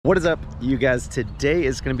What is up, you guys? Today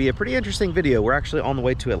is going to be a pretty interesting video. We're actually on the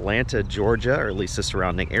way to Atlanta, Georgia, or at least the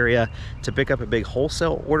surrounding area, to pick up a big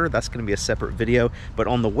wholesale order. That's going to be a separate video, but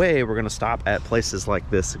on the way we're going to stop at places like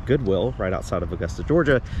this Goodwill right outside of Augusta,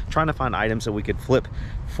 Georgia, trying to find items that we could flip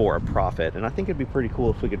for a profit. And I think it'd be pretty cool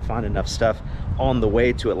if we could find enough stuff on the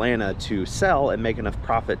way to Atlanta to sell and make enough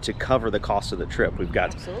profit to cover the cost of the trip. We've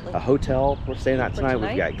got a hotel we're staying at tonight,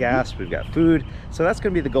 we've got gas, we've got food, so that's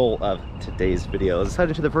going to be the goal of today's video. Let's head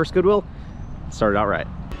into the first Goodwill. Started out right.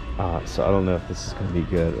 So I don't know if this is going to be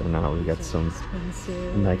good or not. We got some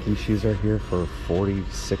Nike shoes right here for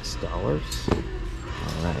 $46.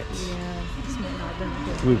 All right. Yeah, this might not be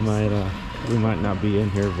good. We might not be in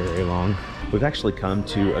here very long. We've actually come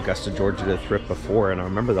to Augusta, Georgia to Thrift before, and I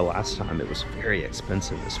remember the last time it was very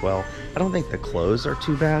expensive as well. I don't think the clothes are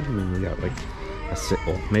too bad. I mean, we got like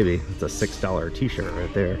maybe it's a $6 t-shirt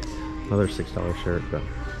right there, another $6 shirt, but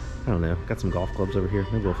I don't know. Got some golf clubs over here.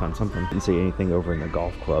 Maybe we'll find something. Didn't see anything over in the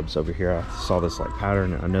golf clubs over here. I saw this like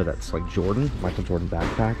pattern. I know that's like Michael Jordan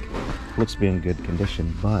backpack. Looks to be in good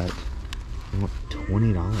condition, but I want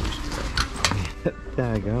 $20 for it.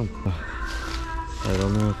 Daggum. I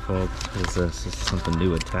don't know if what is this? This is something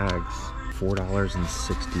new with tags.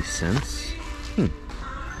 $4.60.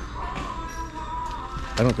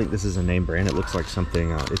 I don't think this is a name brand. It looks like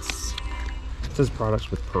something. It says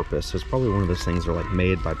products with purpose. So it's probably one of those things that are like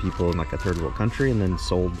made by people in like a third world country and then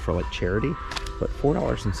sold for like charity. But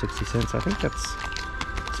 $4.60, I think that's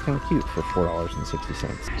kind of cute for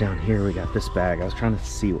 $4.60. Down here we got this bag. I was trying to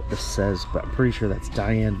see what this says, but I'm pretty sure that's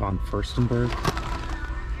Diane von Furstenberg.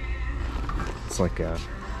 It's like a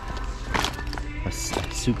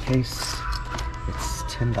suitcase. It's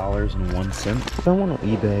 $10.01. Found one on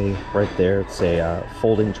eBay right there. It's a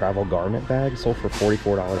folding travel garment bag, sold for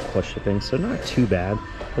 $44 plus shipping, so not too bad.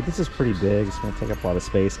 But this is pretty big. It's going to take up a lot of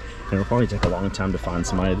space, and it'll probably take a long time to find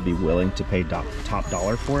somebody to be willing to pay top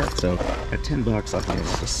dollar for it. So at $10, I think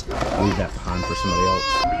I'll just leave that behind for somebody else.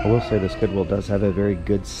 I will say this Goodwill does have a very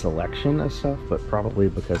good selection of stuff, but probably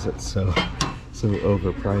because it's so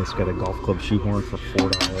overpriced. Got a golf club shoehorn for $4.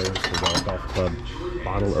 We got a golf club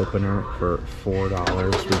bottle opener for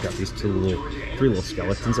 $4. We've got these three little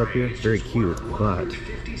skeletons up here. Very cute, but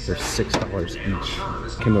they're $6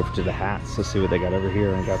 each. Came over to the hats to see what they got over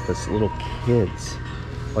here, and got this little kids,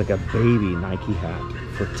 like a baby Nike hat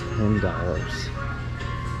for $10.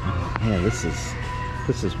 Oh man, this is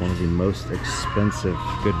one of the most expensive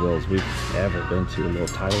Goodwills we've ever been to. A little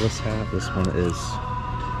Titleist hat. This one is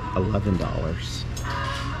 $11.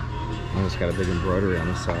 And it's got a big embroidery on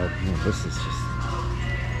the side. Man, this is just,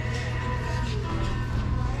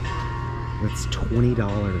 that's $20.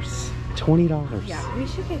 $20. Yeah, we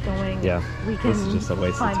should get going. Yeah, we can this is just a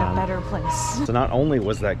waste find of time. a better place. So not only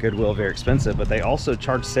was that Goodwill very expensive, but they also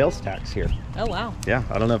charge sales tax here. Oh wow. Yeah,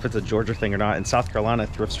 I don't know if it's a Georgia thing or not. In South Carolina,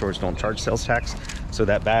 thrift stores don't charge sales tax. So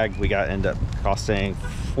that bag we got ended up costing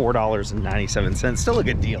 $4.97. Still a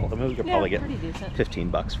good deal. I mean, we could probably get 15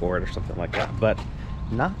 bucks for it or something like that. But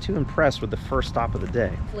not too impressed with the first stop of the day.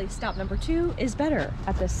 Hopefully stop number 2 is better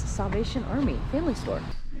at this Salvation Army family store.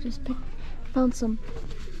 Just found some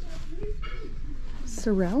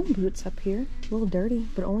Sorel boots up here. A little dirty,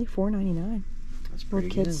 but only $4.99. That's pretty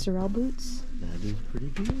good. Kids Sorel boots. That is pretty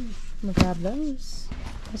good. I'm gonna grab those.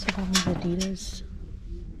 Also got these Adidas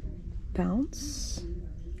Bounce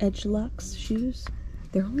Edge Lux shoes.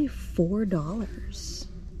 They're only $4.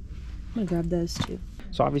 I'm gonna grab those too.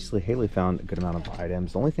 So obviously Haley found a good amount of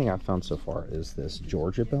items. The only thing I've found so far is this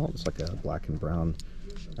Georgia belt. It's like a black and brown,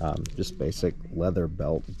 just basic leather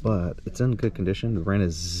belt, but it's in good condition. The brand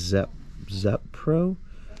is Zep Pro,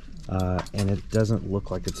 and it doesn't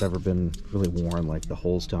look like it's ever been really worn. Like the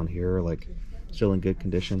holes down here are like still in good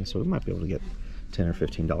condition, so we might be able to get $10 or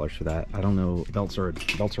 $15 for that. I don't know. Belts are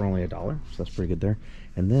only $1, so that's pretty good there.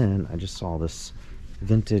 And then I just saw this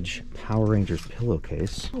vintage Power Rangers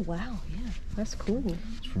pillowcase. Oh wow, yeah, that's cool.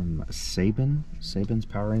 It's from Saban's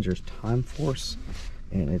Power Rangers Time Force,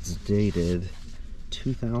 and it's dated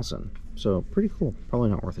 2000. So pretty cool. Probably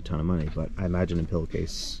not worth a ton of money, but I imagine a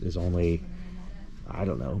pillowcase is only, I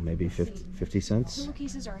don't know, maybe 50 cents.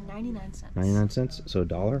 Pillowcases are 99 cents. 99 cents, so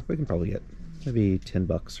 $1. We can probably get maybe 10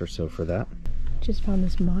 bucks or so for that. Just found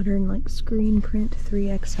this modern like screen print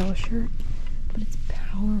 3XL shirt, but it's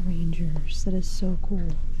Power Rangers. That is so cool.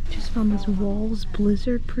 Just found this Walls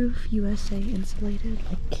blizzard proof USA insulated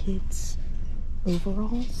like kids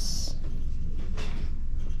overalls.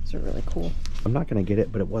 These are really cool. I'm not gonna get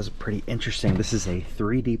it, but it was pretty interesting. This is a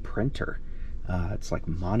 3D printer. It's like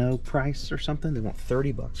mono price or something. They want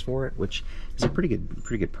 30 bucks for it, which is a pretty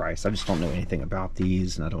good price. I just don't know anything about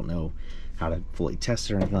these, and I don't know how to fully test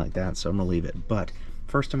it or anything like that, so I'm gonna leave it. But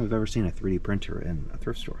First time I've ever seen a 3D printer in a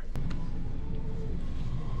thrift store.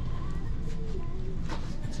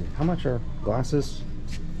 Let's see, how much are glasses?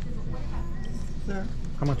 Sir.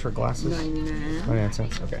 How much are glasses? 99. 99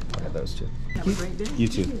 cents? Okay, I'll get those two. Have a great day. You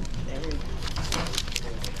too. There you go.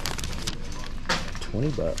 20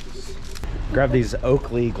 bucks. Grab these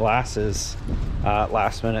Oakley glasses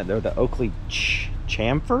last minute. They're the Oakley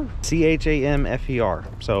Chamfer? C-H-A-M-F-E-R.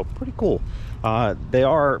 So pretty cool. They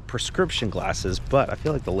are prescription glasses, but I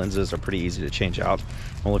feel like the lenses are pretty easy to change out.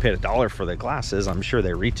 I only paid $1 for the glasses. I'm sure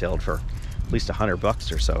they retailed for at least 100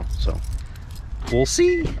 bucks or so. So we'll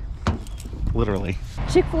see. Literally.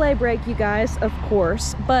 Chick-fil-A break, you guys, of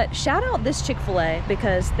course. But shout out this Chick-fil-A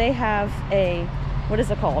because they have a, what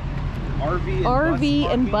is it called?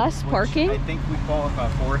 RV and bus parking. I think we qualify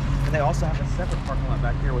for. And they also have a separate parking lot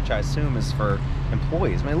back here, which I assume is for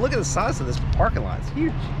employees. I mean, look at the size of this parking lot. It's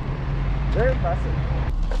huge. Very impressive.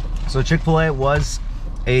 So Chick-fil-A was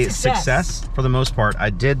a success for the most part. I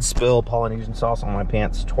did spill Polynesian sauce on my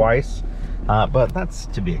pants twice, but that's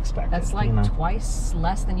to be expected. That's like twice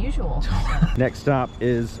less than usual. Next stop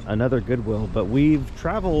is another Goodwill, but we've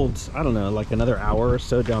traveled, I don't know, like another hour or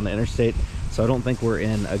so down the interstate. So I don't think we're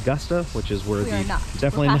in Augusta, which is where we are not.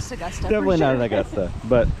 Definitely we're past Augusta, definitely not sure. in Augusta,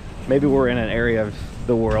 but maybe we're in an area of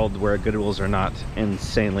the world where Goodwills are not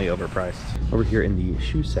insanely overpriced. Over here in the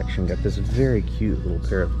shoe section, got this very cute little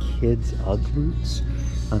pair of kids UGG boots.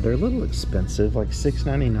 They're a little expensive, like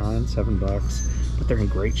 $6.99, $7, but they're in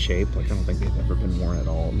great shape. Like I don't think they've ever been worn at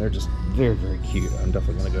all, and they're just very, very cute. I'm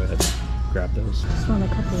definitely gonna go ahead and grab those. Just found a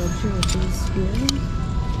couple of jerseys here.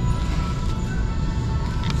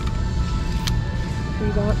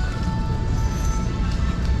 Reebok,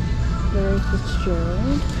 Larry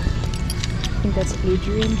Fitzgerald. I think that's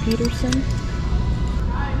Adrian Peterson.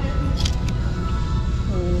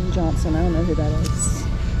 And Johnson, I don't know who that is.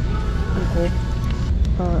 Okay.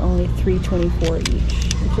 Only $3.24 each,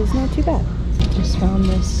 which is not too bad. Just found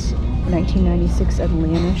this 1996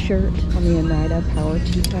 Atlanta shirt on the Oneida Power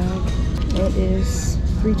Tee tag. It is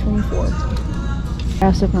 $3.24. I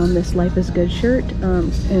also found this Life is Good shirt,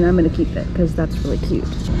 and I'm going to keep it because that's really cute.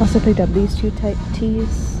 Also picked up these two type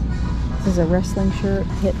tees. This is a wrestling shirt,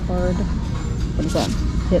 Hit Hard. What is that?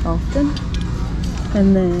 Hit Often.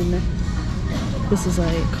 And then this is a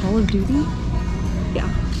Call of Duty. Yeah,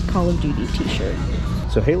 Call of Duty t-shirt.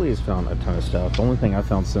 So Haley has found a ton of stuff. The only thing I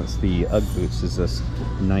found since the UGG boots is this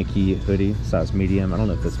Nike hoodie, size medium. I don't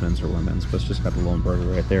know if it's men's or women's, but it's just got the little embroidery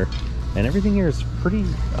right there. And everything here is pretty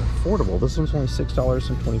affordable. This one's only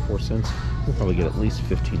 $6.24. We'll probably get at least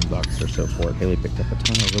 15 bucks or so for it. Haley picked up a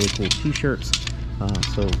ton of really cool t-shirts.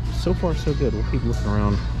 So far so good. We'll keep looking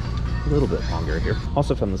around a little bit longer here.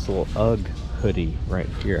 Also found this little UGG hoodie right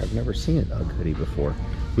here. I've never seen an UGG hoodie before.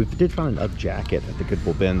 We did find an UGG jacket at the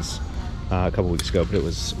Goodwill bins a couple weeks ago, but it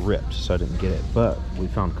was ripped, so I didn't get it. But we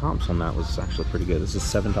found comps on that was actually pretty good. This is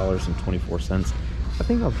 $7.24. I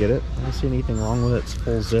think I'll get it. I don't see anything wrong with it. It's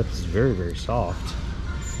full zip. It's very, very soft. I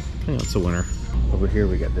think it's a winner. Over here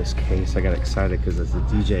we got this case. I got excited because it's a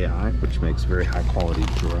DJI, which makes very high quality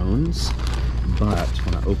drones. But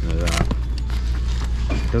when I open it up,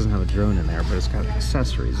 it doesn't have a drone in there, but it's got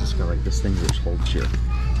accessories. It's got like this thing which holds your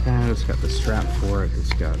pad. It's got the strap for it.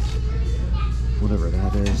 It's got whatever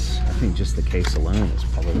that is. I think just the case alone is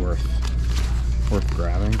probably worth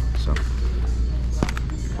grabbing. So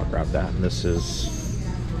I'll grab that. And this is,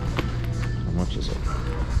 how much is it?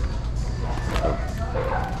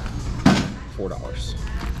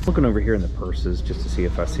 $4. Looking over here in the purses just to see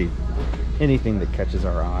if I see anything that catches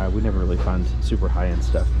our eye. We never really find super high-end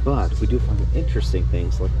stuff, but we do find interesting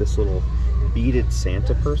things like this little beaded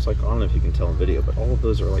Santa purse. Like, I don't know if you can tell in video, but all of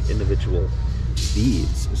those are like individual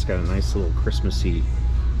beads. It's got a nice little Christmassy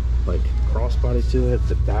like crossbody to it.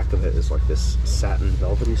 The back of it is like this satin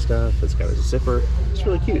velvety stuff. It's got a zipper. It's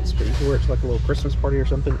really cute. It's pretty cool. It's like a little Christmas party or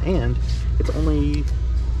something, and it's only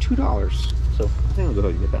 $2. So I think I'll go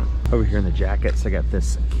ahead and get that. Over here in the jackets, I got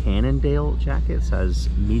this Cannondale jacket, size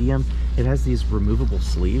medium. It has these removable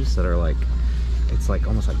sleeves that are like, it's like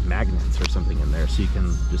almost like magnets or something in there, so you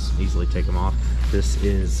can just easily take them off. This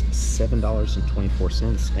is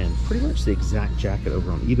 $7.24, and pretty much the exact jacket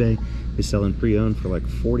over on eBay is selling pre-owned for like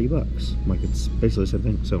 40 bucks. Like, it's basically the same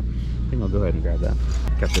thing. So I think I'll go ahead and grab that.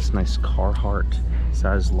 Got this nice Carhartt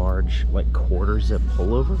size large like quarter zip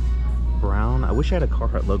pullover, brown. I wish I had a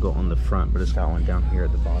Carhartt logo on the front, but it's got one down here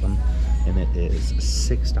at the bottom, and it is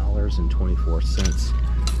 $6.24.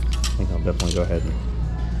 I think I'll definitely go ahead and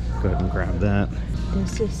grab that.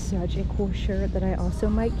 This is such a cool shirt that I also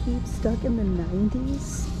might keep. Stuck in the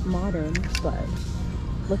 90s, modern, but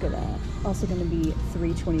Look at that. Also going to be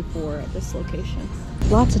 $3.24 at this location.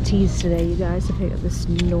 Lots of tees today, you guys. I picked up this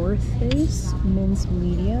North Face men's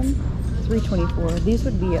medium, $3.24. These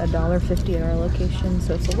would be $1.50 at our location,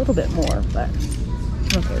 so it's a little bit more, but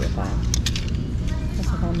I'm okay with that.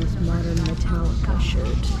 Also found this modern Metallica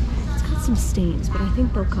shirt. It's got some stains, but I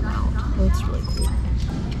think they'll come out. Oh, it's really cool.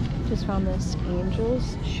 Just found this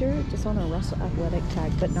Angels shirt. It's on a Russell Athletic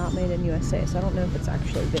tag, but not made in USA, so I don't know if it's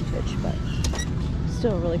actually vintage, but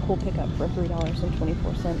still a really cool pickup for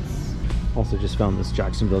 $3.24. Also just found this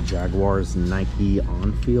Jacksonville Jaguars Nike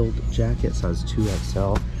on-field jacket, size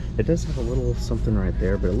 2XL. It does have a little something right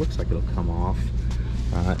there, but it looks like it'll come off.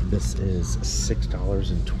 This is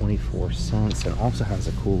 $6.24, and also has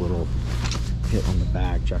a cool little hit on the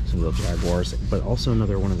back, Jacksonville Jaguars, but also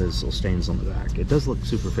another one of those little stains on the back. It does look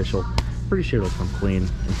superficial. Pretty sure it'll come clean,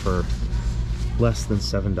 and for less than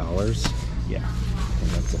 $7, yeah,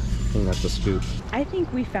 I think that's a scoop. I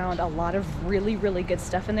think we found a lot of really good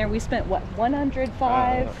stuff in there. We spent what,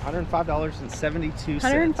 $105.72.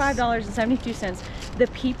 $105.72. The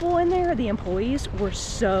people in there, the employees, were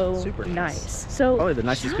so super nice. So probably the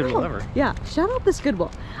nicest Goodwill ever. Yeah, shout out this Goodwill.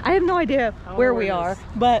 I have no idea where we are,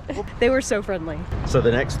 but they were so friendly. So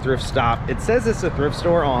the next thrift stop, it says it's a thrift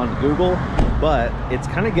store on Google, but it's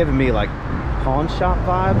kind of giving me like pawn shop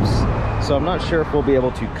vibes. So I'm not sure if we'll be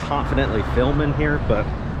able to confidently film in here, but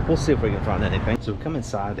we'll see if we can find anything. So we come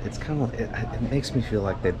inside, it's kind of, it makes me feel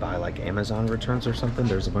like they'd buy like Amazon returns or something.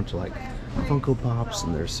 There's a bunch of like Funko Pops,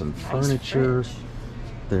 and there's some furniture.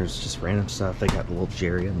 There's just random stuff. They got the little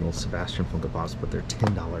Jerry and little Sebastian Funko Pops, but they're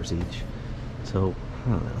 $10 each. So I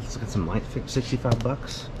don't know, let's get some light fix, 65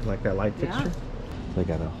 bucks. You like that light fixture? They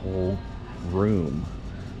got a whole room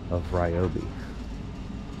of Ryobi.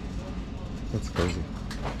 That's crazy.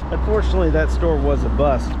 Unfortunately, that store was a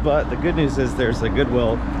bust, but the good news is there's a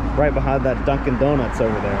Goodwill right behind that Dunkin' Donuts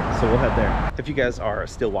over there, so we'll head there. If you guys are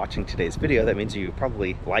still watching today's video, that means you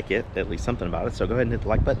probably like it, at least something about it, so go ahead and hit the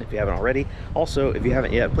like button if you haven't already. Also, if you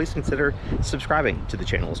haven't yet, please consider subscribing to the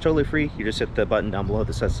channel. It's totally free. You just hit the button down below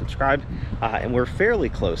that says subscribe, and we're fairly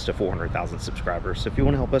close to 400,000 subscribers, so if you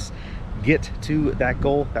want to help us get to that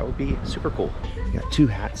goal, that would be super cool. We got two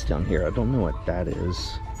hats down here. I don't know what that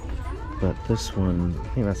is, but this one, I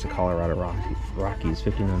think that's the Colorado Rockies,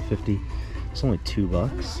 $59.50. It's only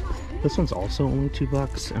 $2. This one's also only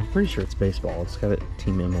 $2. I'm pretty sure it's baseball. It's got a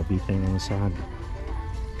Team MLB thing on the side.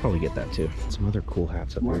 Probably get that too. Some other cool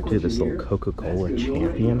hats up there too. This little Coca-Cola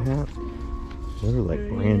Champion hat. Those are like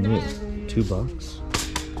brand new. $2.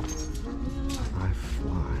 I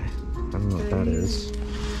fly. I don't know what that is.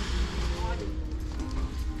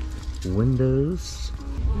 Windows.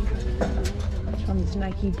 On these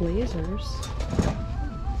Nike Blazers. I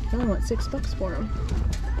only want $6 for them.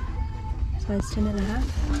 Size 10.5.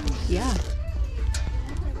 Yeah.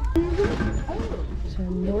 So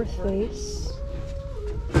North Face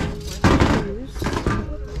shoes.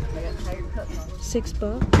 $6.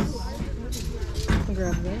 I'll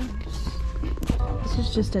grab those. This is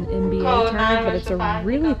just an NBA tag, but it's a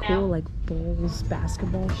really cool like Bulls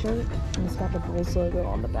basketball shirt, and it's got the Bulls logo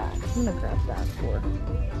on the back. I'm gonna grab that for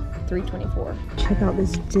 $3.24. Check out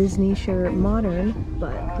this Disney shirt, modern,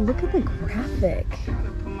 but look at the graphic.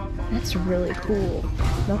 That's really cool.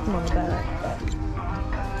 Nothing on the back, but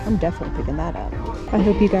I'm definitely picking that up. I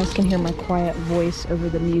hope you guys can hear my quiet voice over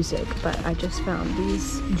the music, but I just found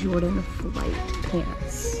these Jordan Flight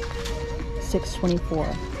pants.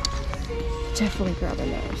 $6.24. Definitely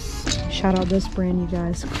grabbing those. Shout out this brand, you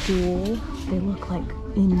guys. Cool. They look like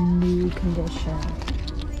in new condition.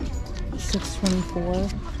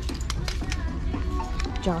 $6.24.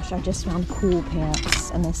 Josh, I just found cool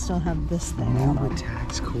pants, and they still have this thing on them.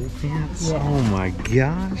 Tax cool pants? Yeah. Oh my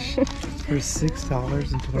gosh. For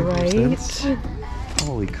 $6.24. Right?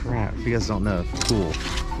 Holy crap. If you guys don't know, cool.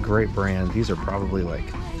 Great brand. These are probably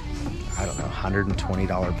like, I don't know,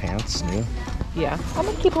 $120 pants new. Yeah. I'm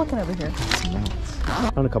gonna keep looking over here.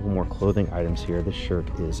 Found a couple more clothing items here. This shirt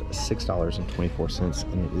is $6.24,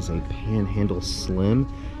 and it is a Panhandle Slim,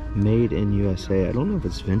 made in USA. I don't know if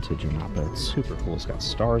it's vintage or not, but it's super cool. It's got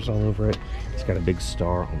stars all over it. It's got a big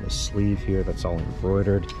star on the sleeve here that's all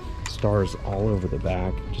embroidered. Stars all over the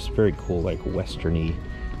back. Just very cool, like westerny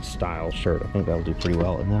style shirt. I think that'll do pretty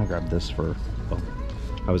well. And then I grabbed this for, well,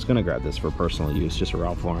 I was gonna grab this for personal use, just a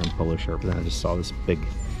Ralph Lauren polo shirt, but then I just saw this big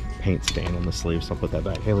paint stain on the sleeve, so I'll put that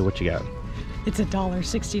back. Haley, what you got? It's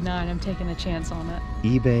 $1.69. I'm taking a chance on it.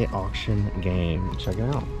 eBay auction game. Check it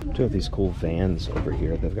out. Two of these cool Vans over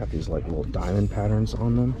here. They've got these like little diamond patterns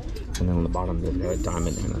on them, and then on the bottom they've got a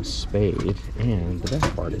diamond and a spade. And the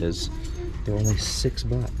best part is they're only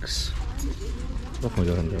 $6. Definitely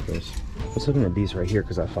go ahead and grab those. I was looking at these right here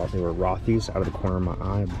because I thought they were Rothy's out of the corner of my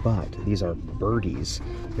eye, but these are Birdies.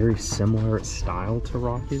 Very similar style to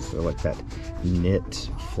Rothy's. They're like that knit,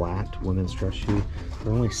 flat women's dress shoe.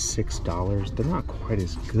 They're only $6. They're not quite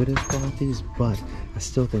as good as Rothy's, but I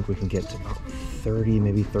still think we can get to about 30,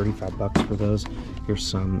 maybe 35 bucks for those. Here's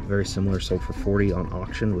some very similar, sold for 40 on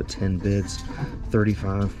auction with 10 bids,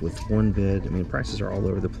 35 with 1 bid. I mean, prices are all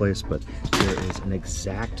over the place, but there is an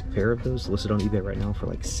exact pair of those listed on eBay right now for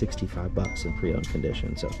like 65 bucks in pre-owned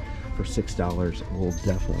condition. So for $6, we'll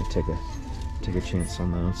definitely take a chance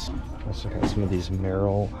on those. Also got some of these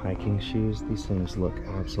Merrell hiking shoes. These things look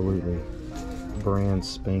absolutely brand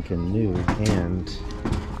spanking new, and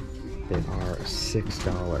they are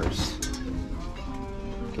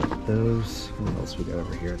 $6. Get those. What else we got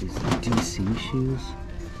over here? These DC shoes.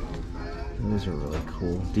 Those are really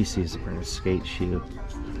cool. DC is a brand of skate shoe.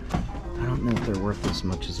 I don't know if they're worth as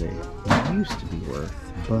much as they used to be worth,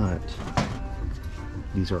 but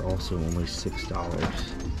these are also only $6.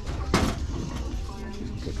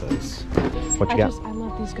 Look at those. What you got? I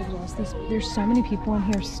love these Goodwills. There's so many people in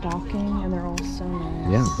here stocking, and they're all so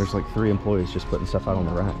nice. Yeah, there's like 3 employees just putting stuff out on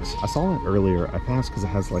the racks. I saw it earlier. I passed because it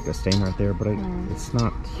has like a stain right there, but it's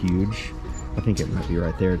not huge. I think it might be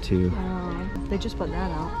right there too. They just put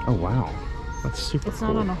that out. Oh wow, that's super cool. It's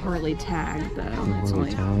not on a Harley tag though. It's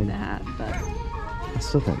only that, but I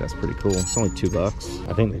still think that's pretty cool. It's only $2.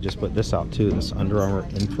 I think they just put this out too. This Under Armour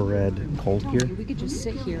infrared cold gear. we could just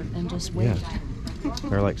sit here and just wait. Yeah.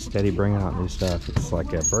 They're like steady bringing out new stuff. It's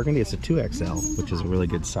like a burgundy. It's a 2XL, which is a really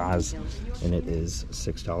good size, and it is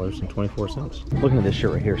 $6.24. Looking at this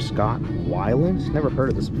shirt right here, Scott Weiland. Never heard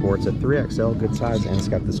of this before. It's a 3XL, good size, and it's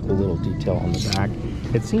got this cool little detail on the back.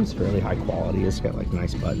 It seems fairly high quality. It's got like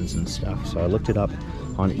nice buttons and stuff. So I looked it up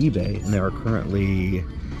on eBay, and there are currently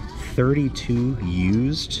 32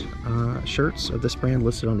 used shirts of this brand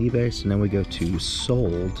listed on eBay. So then we go to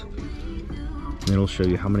sold, and it'll show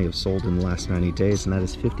you how many have sold in the last 90 days, and that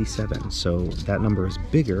is 57. So that number is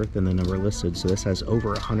bigger than the number listed. So this has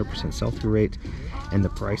over 100% sell-through rate, and the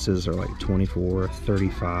prices are like 24,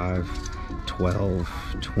 35, 12,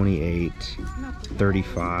 28,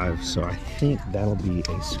 35. So I think that'll be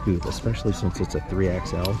a scoop, especially since it's a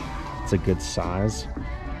 3XL. It's a good size.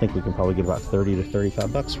 I think we can probably get about 30 to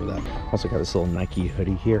 35 bucks for that. Also got this little Nike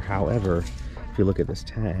hoodie here. However, if you look at this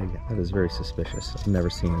tag, that is very suspicious. I've never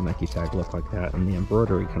seen a Nike tag look like that, and the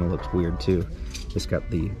embroidery kind of looks weird too. It's got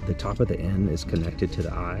the top of the N is connected to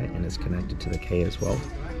the I, and it's connected to the K as well,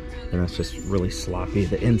 and that's just really sloppy.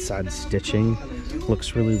 The inside stitching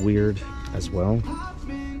looks really weird as well.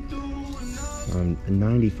 I'm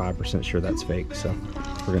 95% sure that's fake, so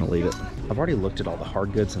we're gonna leave it. I've already looked at all the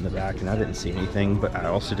hard goods in the back, and I didn't see anything, but I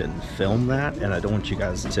also didn't film that, and I don't want you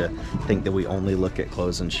guys to think that we only look at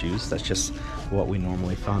clothes and shoes. That's just what we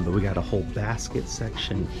normally find. But we got a whole basket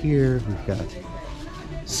section here. We've got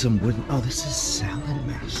some wooden, oh, this is Salad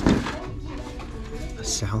Master. A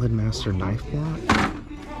Salad Master knife block.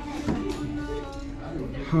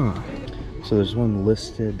 Huh. So there's one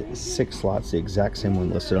listed, 6 slots, the exact same one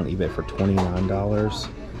listed on eBay for $29.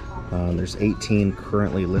 There's 18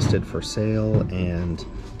 currently listed for sale and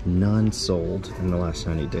none sold in the last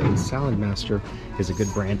 90 days. Salad Master is a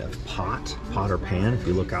good brand of pot or pan. If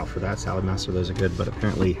you look out for that, Salad Master, those are good, but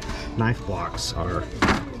apparently knife blocks are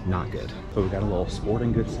not good. But we got a little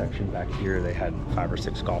sporting goods section back here. They had 5 or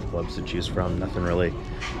 6 golf clubs to choose from. Nothing really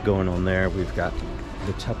going on there. We've got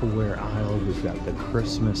the Tupperware aisle. We've got the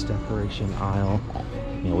Christmas decoration aisle.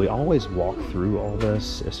 You know, we always walk through all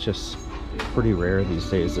this. It's just pretty rare these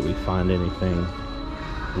days that we find anything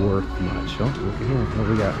worth much. Oh, look at here. What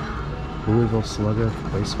we got? Louisville Slugger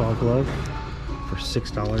baseball glove for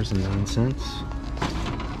 $6.09.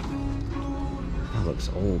 That looks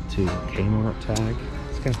old too. Kmart tag.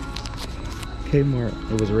 It's got Kmart.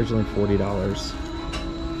 It was originally $40.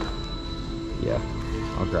 Yeah,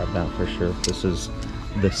 I'll grab that for sure. This is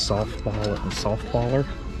the softballer.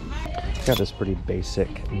 Got this pretty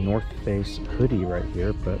basic North Face hoodie right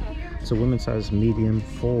here, but it's a women's size medium,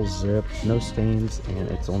 full zip, no stains, and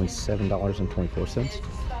it's only $7.24.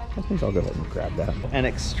 I think I'll go ahead and grab that. An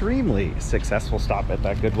extremely successful stop at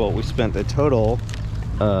that Goodwill. We spent a total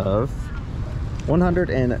of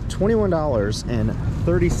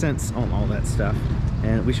 $121.30 on all that stuff,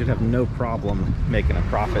 and we should have no problem making a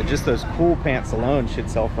profit. Just those cool pants alone should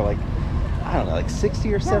sell for like, I don't know, like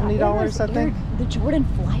 $60 or $70, I think. The Jordan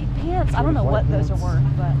Flight pants, I don't know what those are worth,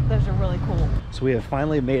 but those are really cool. So we have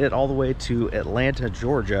finally made it all the way to Atlanta,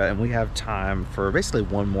 Georgia, and we have time for basically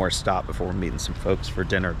one more stop before we're meeting some folks for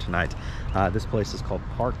dinner tonight. This place is called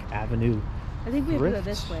Park Avenue I think we have to go Thrift.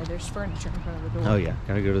 this way. There's furniture in front of the door. Oh yeah,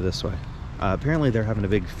 gotta go to this way. Apparently they're having a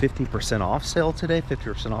big 50% off sale today,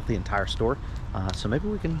 50% off the entire store. So maybe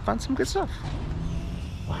we can find some good stuff.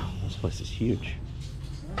 Wow, this place is huge.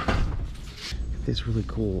 These really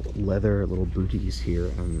cool leather little booties here,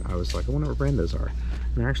 and I was like, I wonder what brand those are.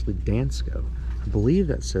 And they're actually Dansko. I believe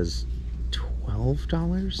that says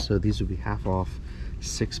 $12, so these would be half off,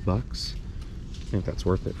 $6. I think that's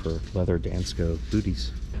worth it for leather Dansko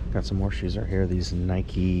booties. Got some more shoes right here. These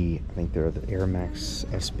Nike, I think they're the Air Max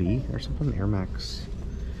SB or something. Air Max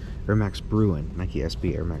Bruin. Nike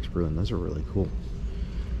SB Air Max Bruin. Those are really cool.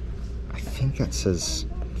 I think that says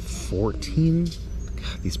 14.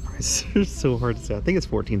 God, these prices are so hard to say. I think it's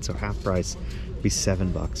 14, so half price would be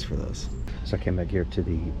 $7 for those. So I came back here to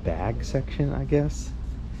the bag section, I guess.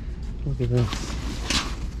 Look at this.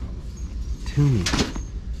 Toomey.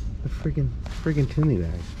 The friggin' Toomey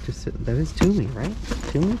bag. Just that is Toomey, right?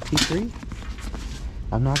 Toomey T3.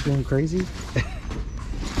 I'm not going crazy.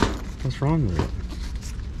 What's wrong with it?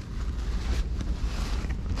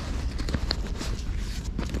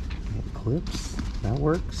 Clips. That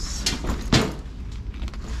works.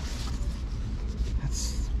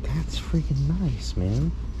 That's freaking nice,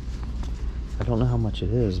 man. I don't know how much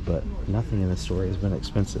it is, but nothing in this store has been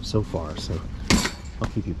expensive so far. So I'll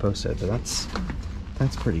keep you posted. But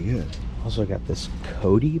that's pretty good. Also got this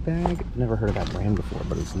Cody bag. I've never heard of that brand before,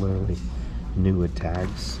 but it's literally new with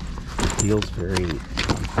tags. It feels very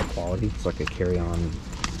high quality. It's like a carry-on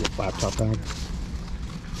laptop bag.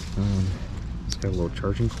 It's got a little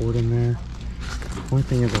charging cord in there. The only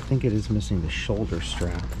thing is I think it is missing the shoulder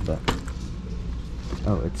strap, but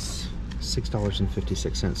oh, it's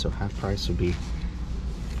 $6.56, so half price would be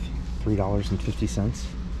 $3.50.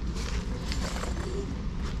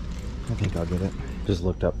 I think I'll get it. Just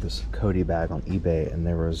looked up this Cody bag on eBay, and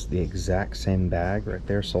there was the exact same bag right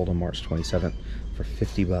there, sold on March 27th for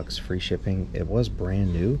 $50, free shipping. It was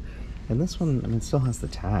brand new, and this one, I mean, it still has the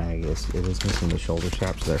tag. It is missing the shoulder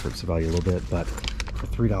strap, so that hurts the value a little bit, but for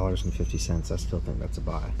 $3.50, I still think that's a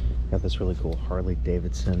buy. Got this really cool Harley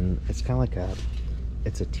Davidson. It's kind of like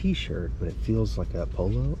it's a t-shirt, but it feels like a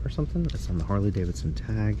polo or something. It's on the Harley Davidson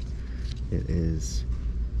tag. It is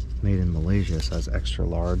made in Malaysia, so it's extra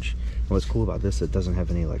large. What's cool about this, it doesn't have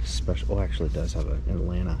any like special, well, actually it does have an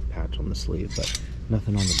Atlanta patch on the sleeve, but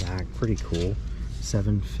nothing on the back. Pretty cool.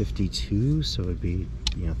 $7.52, so it'd be,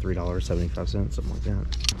 you know, $3.75, something like that.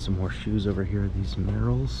 Some more shoes over here. These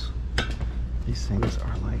Merrells. These things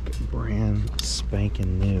are like brand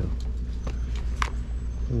spanking new.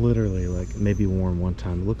 Literally, like, maybe worn one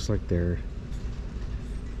time. It looks like they're,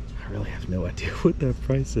 I really have no idea what that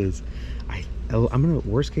price is. I'm gonna,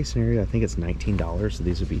 worst case scenario, I think it's $19, so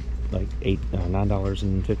these would be like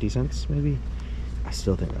 $9.50 maybe. I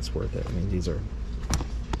still think that's worth it. I mean, these are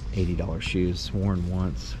 $80 shoes, worn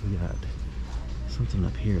once. We got something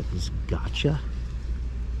up here, this Gotcha.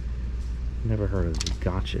 Never heard of these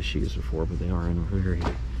Gotcha shoes before, but they are in very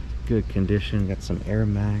good condition. Got some Air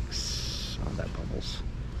Max. Oh, that bubbles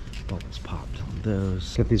popped on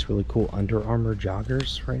those. Got these really cool Under Armour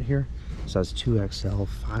joggers right here. Size 2XL,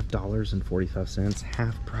 $5.45,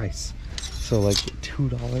 half price. So like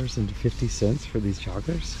 $2.50 for these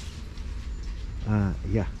joggers.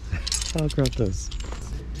 Yeah, I'll grab those.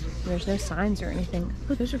 There's no signs or anything.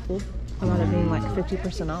 Oh, those are cool. About it being like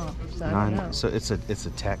 50% off. So I don't know. So it's a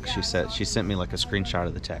text. She sent me like a screenshot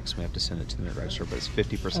of the text. We have to send it to the register, but it's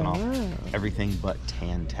 50% off everything but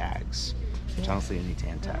tan tags. Which I don't see any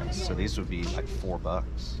tan tags. So these would be like $4.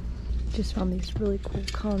 Just found these really cool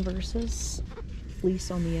Converses,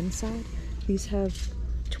 fleece on the inside. These have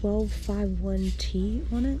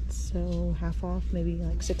 1251T on it, so half off, maybe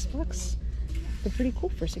like $6. They're pretty cool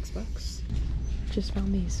for $6. Just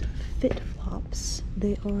found these Fit Flops.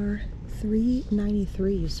 They are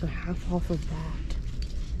 $3.93, so half off of that.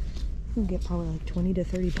 You can get probably like 20 to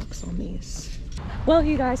 30 bucks on these. Well,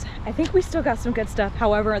 you guys, I think we still got some good stuff.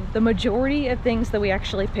 However, the majority of things that we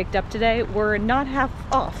actually picked up today were not half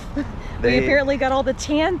off. We apparently got all the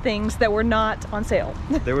tan things that were not on sale.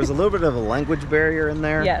 There was a little bit of a language barrier in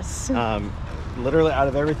there. Yes. Literally out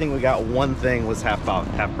of everything we got, one thing was half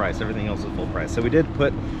price. Everything else was full price. So we did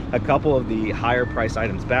put a couple of the higher priced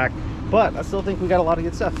items back, but I still think we got a lot of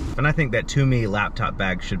good stuff. And I think that Toomey laptop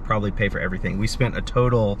bag should probably pay for everything. We spent a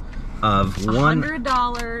total of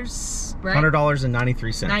 $100, right?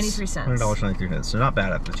 $100.93. 93 cents. $100.93. So not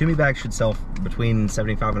bad. The Toomey bag should sell between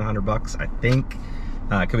 75 and 100 bucks, I think.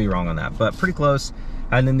 I could be wrong on that, but pretty close.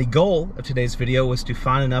 And then the goal of today's video was to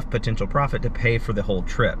find enough potential profit to pay for the whole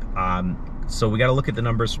trip. So we got to look at the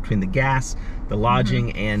numbers between the gas, the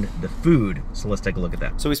lodging, and the food. So let's take a look at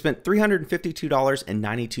that. So we spent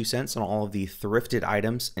 $352.92 on all of the thrifted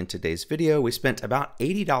items in today's video. We spent about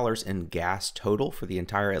 $80 in gas total for the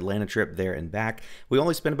entire Atlanta trip there and back. We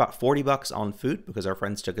only spent about 40 bucks on food because our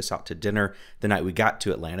friends took us out to dinner the night we got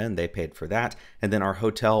to Atlanta and they paid for that. And then our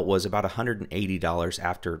hotel was about $180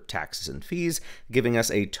 after taxes and fees, giving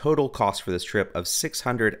us a total cost for this trip of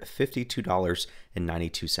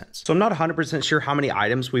 $652.92. So I'm not 100% sure how many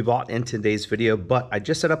items we bought in today's video, but I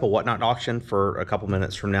just set up a Whatnot auction for a couple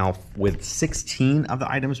minutes from now with 16 of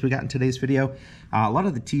the items we got in today's video. A lot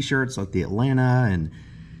of the t-shirts like the Atlanta and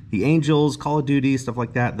the Angels, Call of Duty, stuff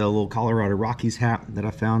like that, the little Colorado Rockies hat that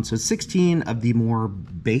I found. So 16 of the more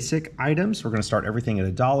basic items. We're gonna start everything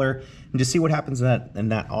at $1 and just see what happens in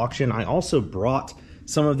that auction. I also brought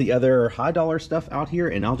some of the other high dollar stuff out here,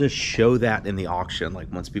 and I'll just show that in the auction.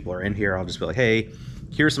 Like once people are in here, I'll just be like, hey,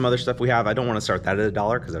 here's some other stuff we have. I don't want to start that at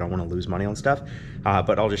 $1 because I don't want to lose money on stuff,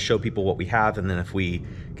 but I'll just show people what we have, and then if we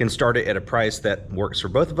can start it at a price that works for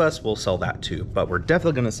both of us, we'll sell that too. But we're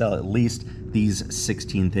definitely going to sell at least these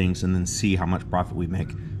 16 things and then see how much profit we make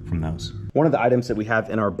from those. One of the items that we have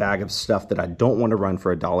in our bag of stuff that I don't want to run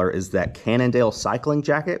for $1 is that Cannondale cycling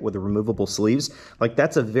jacket with the removable sleeves. Like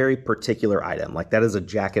that's a very particular item. Like that is a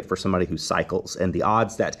jacket for somebody who cycles, and the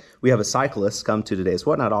odds that we have a cyclist come to today's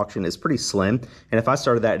Whatnot auction is pretty slim. And if I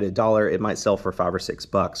started that at $1, it might sell for $5 or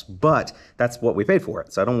 $6, but that's what we paid for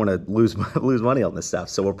it. So I don't want to lose money on this stuff.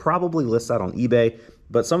 So we'll probably list that on eBay.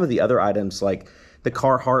 But some of the other items like the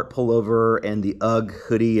Carhartt pullover and the UGG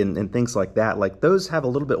hoodie and things like that, like those have a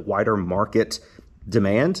little bit wider market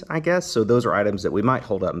demand, I guess. So those are items that we might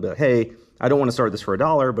hold up and be like, hey, I don't want to start this for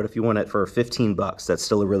 $1, but if you want it for 15 bucks, that's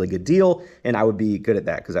still a really good deal. And I would be good at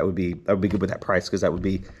that because I would be good with that price because that would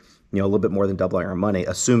be, you know, a little bit more than doubling our money,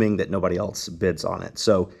 assuming that nobody else bids on it.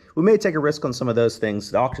 So we may take a risk on some of those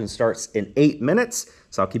things. The auction starts in 8 minutes,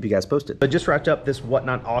 so I'll keep you guys posted. I just wrapped up this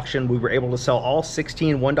Whatnot auction. We were able to sell all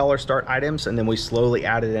 16 $1 start items, and then we slowly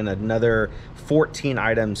added in another 14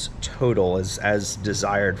 items total as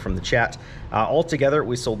desired from the chat. Altogether,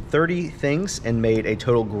 we sold 30 things and made a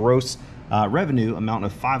total gross revenue amount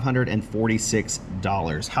of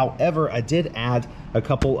 $546. However, I did add a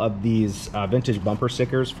couple of these vintage bumper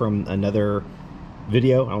stickers from another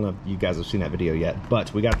video. I don't know if you guys have seen that video yet,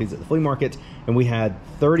 but we got these at the flea market and we had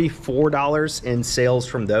 $34 in sales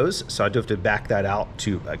from those. So I do have to back that out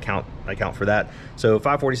to account for that. So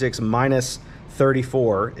 546 minus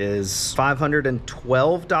 34 is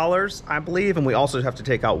 $512, I believe, and we also have to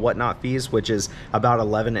take out Whatnot fees, which is about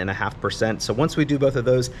 11.5%. So once we do both of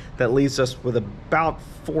those, that leaves us with about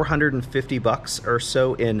 450 bucks or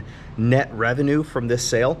so in net revenue from this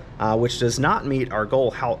sale, which does not meet our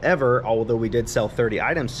goal. However, although we did sell 30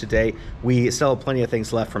 items today, we still have plenty of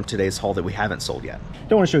things left from today's haul that we haven't sold yet.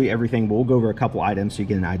 Don't want to show you everything, but we'll go over a couple items so you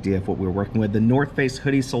get an idea of what we're working with. The North Face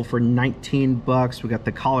hoodie sold for 19 bucks. We got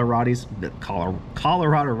the Colorado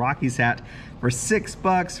Rockies hat for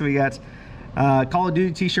 $6. We got Call of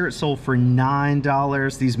Duty t-shirt sold for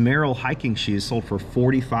 $9. These Merrell hiking shoes sold for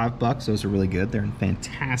 45 bucks. Those are really good. They're in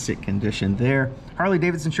fantastic condition there. Harley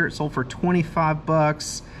Davidson shirt sold for 25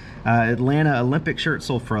 bucks. Atlanta Olympic shirt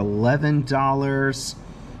sold for $11.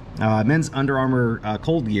 Men's Under Armour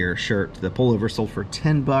cold gear shirt, the pullover, sold for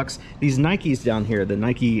 10 bucks. These Nikes down here, the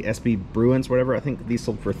Nike SB Bruins, whatever, I think these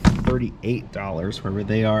sold for $38, wherever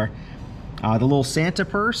they are. The little Santa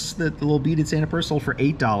purse, the little beaded Santa purse, sold for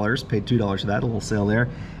 $8. Paid $2 for that, a little sale there.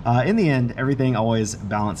 In the end, everything always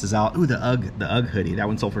balances out. Ooh, the UGG hoodie, that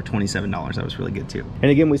one sold for $27. That was really good too. And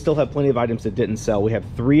again, we still have plenty of items that didn't sell. We have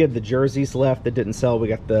 3 of the jerseys left that didn't sell. We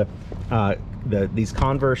got these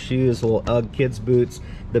Converse shoes, little UGG kids boots,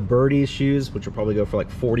 the Birdies shoes, which will probably go for like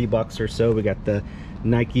 40 bucks or so. We got the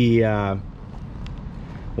Nike,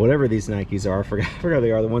 whatever these Nikes are, I forgot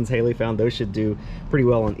they are, the ones Haley found. Those should do pretty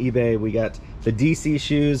well on eBay. We got the DC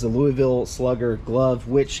shoes, the Louisville Slugger glove,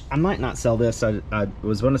 which I might not sell this. I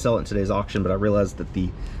was going to sell it in today's auction, but I realized that the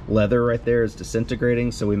leather right there is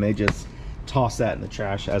disintegrating, so we may just toss that in the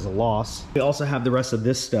trash as a loss. We also have the rest of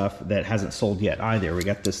this stuff that hasn't sold yet either. We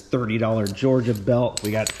got this $30 Georgia belt.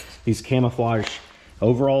 We got these camouflage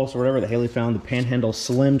overalls or whatever that Haley found, the Panhandle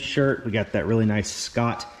Slim shirt. We got that really nice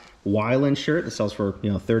Scott Weiland shirt that sells for,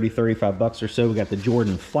 you know, 30, 35 bucks or so. We got the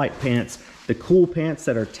Jordan flight pants, the cool pants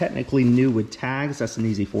that are technically new with tags. That's an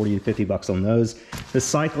easy 40 to 50 bucks on those. The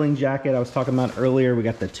cycling jacket I was talking about earlier. We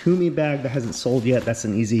got the Toomey bag that hasn't sold yet. That's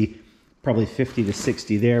an easy probably 50 to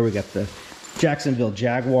 60 there. We got the Jacksonville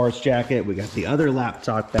Jaguars jacket. We got the other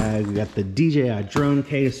laptop bag. We got the DJI drone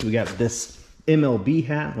case. We got this MLB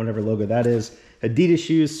hat, whatever logo that is. Adidas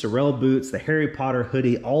shoes, Sorel boots, the Harry Potter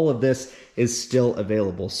hoodie, all of this is still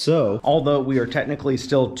available. So although we are technically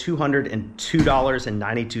still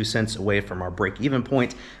 $202.92 away from our break-even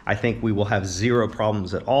point, I think we will have zero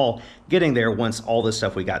problems at all getting there once all the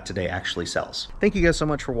stuff we got today actually sells. Thank you guys so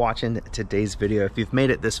much for watching today's video. If you've made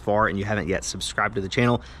it this far and you haven't yet subscribed to the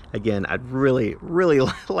channel, again, I'd really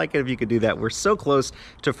like it if you could do that. We're so close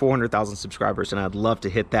to 400,000 subscribers and I'd love to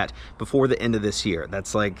hit that before the end of this year.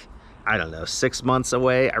 That's like, I don't know, 6 months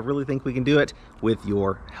away. I really think we can do it with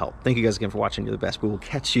your help. Thank you guys again for watching. You're the best. We will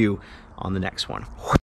catch you on the next one.